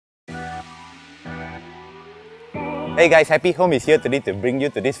Hey guys, Happy Home is here today to bring you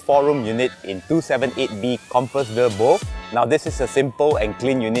to this 4-room unit in 278B Compassvale Bow. Now this is a simple and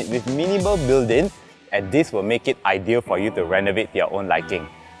clean unit with minimal built-in, and this will make it ideal for you to renovate to your own liking.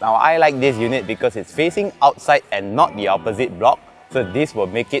 Now I like this unit because it's facing outside and not the opposite block, so this will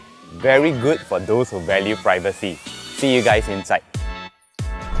make it very good for those who value privacy. See you guys inside.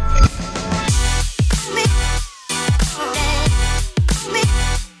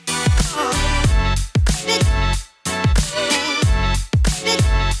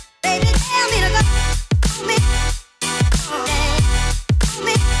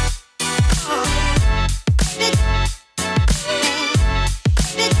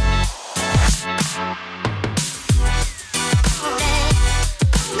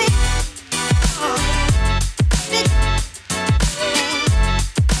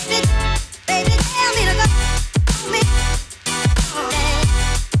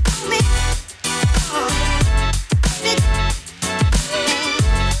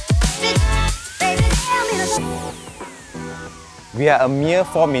 We are a mere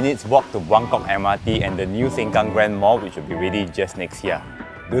 4 minutes walk to Buangkok MRT and the new Sengkang Grand Mall, which will be ready just next year.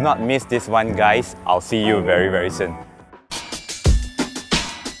 Do not miss this one guys, I'll see you very soon.